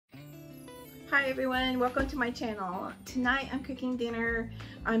Hi everyone, welcome to my channel. Tonight I'm cooking dinner.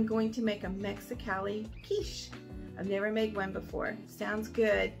 I'm going to make a Mexicali quiche. I've never made one before. Sounds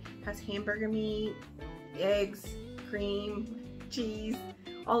good. Has hamburger meat, eggs, cream, cheese,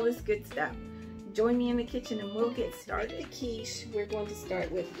 all this good stuff. Join me in the kitchen and we'll get started. The quiche, we're going to start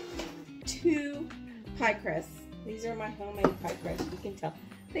with 2 pie crusts. These are my homemade pie crusts. You can tell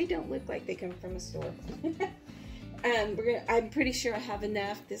they don't look like they come from a store. I'm pretty sure I have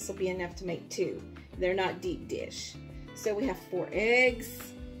enough. This will be enough to make 2. They're not deep dish. So we have 4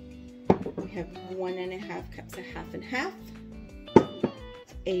 eggs. We have 1.5 cups of half and half.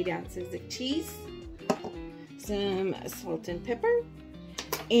 8 ounces of cheese. Some salt and pepper.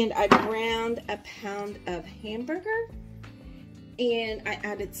 And I browned a pound of hamburger. And I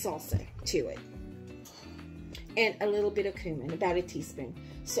added salsa to it. And a little bit of cumin, about a teaspoon.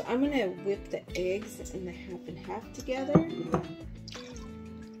 So I'm gonna whip the eggs and the half and half together.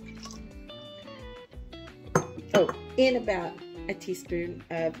 Oh, and about a teaspoon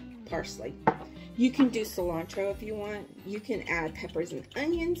of parsley. You can do cilantro if you want. You can add peppers and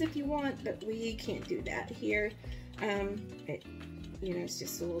onions if you want, but we can't do that here. It's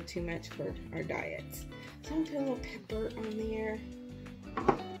just a little too much for our diets. So I'm gonna put a little pepper on there.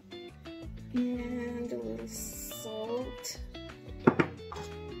 And a little salt.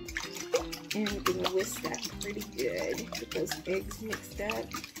 And we're going to whisk that pretty good. Get those eggs mixed up.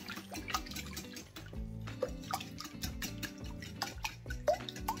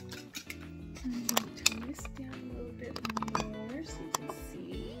 I'm going to turn this down a little bit more so you can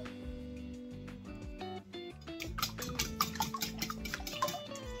see.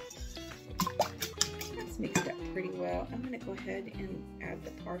 That's mixed up pretty well. I'm going to go ahead and add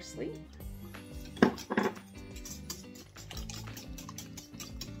the parsley.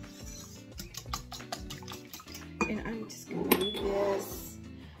 And I'm just going to move this.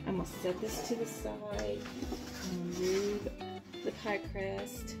 I'm going to set this to the side. I'm going to move the pie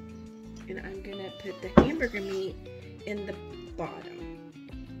crust. And I'm going to put the hamburger meat in the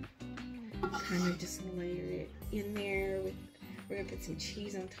bottom. Kind of just layer it in there. We're going to put some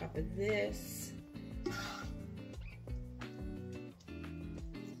cheese on top of this.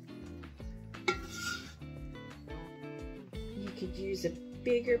 You could use a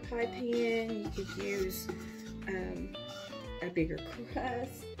bigger pie pan. You could use a bigger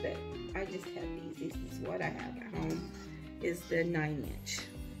crust, but I just have these. This is what I have at home, is the 9-inch.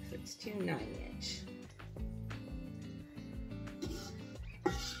 So it's 2 9-inch.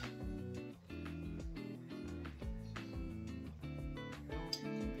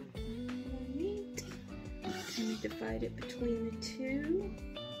 Meat. Kind of divide it between the 2.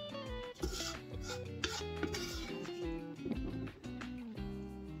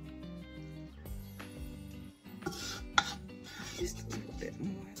 Just a little bit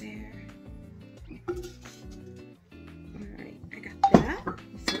more there. Alright, I got that.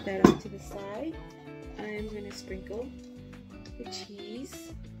 Set that off to the side. I'm going to sprinkle the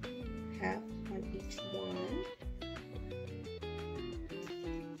cheese, half on each one.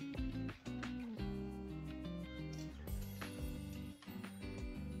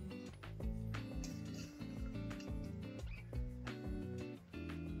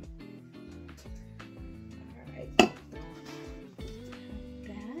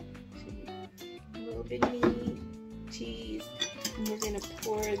 Bit of meat, cheese, and we're going to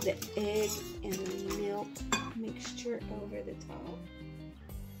pour the egg and the milk mixture over the top.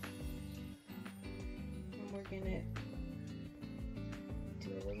 And we're going to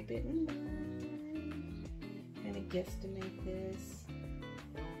do a little bit in mine. Kind of guesstimate this.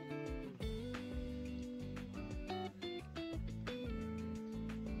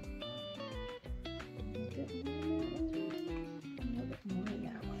 A little bit more. A little bit more than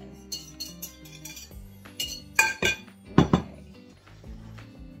that one.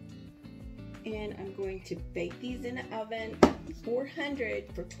 And I'm going to bake these in the oven at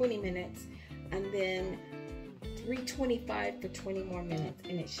 400 for 20 minutes and then 325 for 20 more minutes,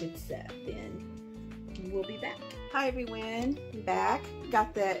 and it should set. Then we'll be back. Hi everyone, I'm back.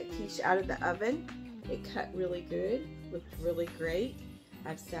 Got the quiche out of the oven. It cut really good, looked really great. I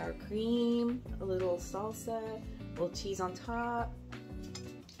have sour cream, a little salsa, a little cheese on top.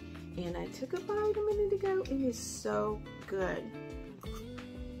 And I took a bite a minute ago. It is so good.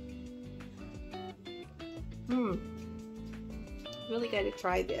 Really got to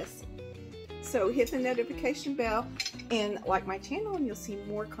try this. So hit the notification bell and like my channel and you'll see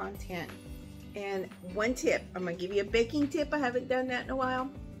more content. And one tip, I'm going to give you a baking tip. I haven't done that in a while.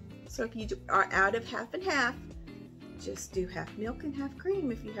 So if you are out of half and half, just do half milk and half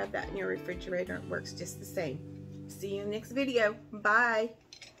cream. If you have that in your refrigerator, it works just the same. See you in the next video. Bye.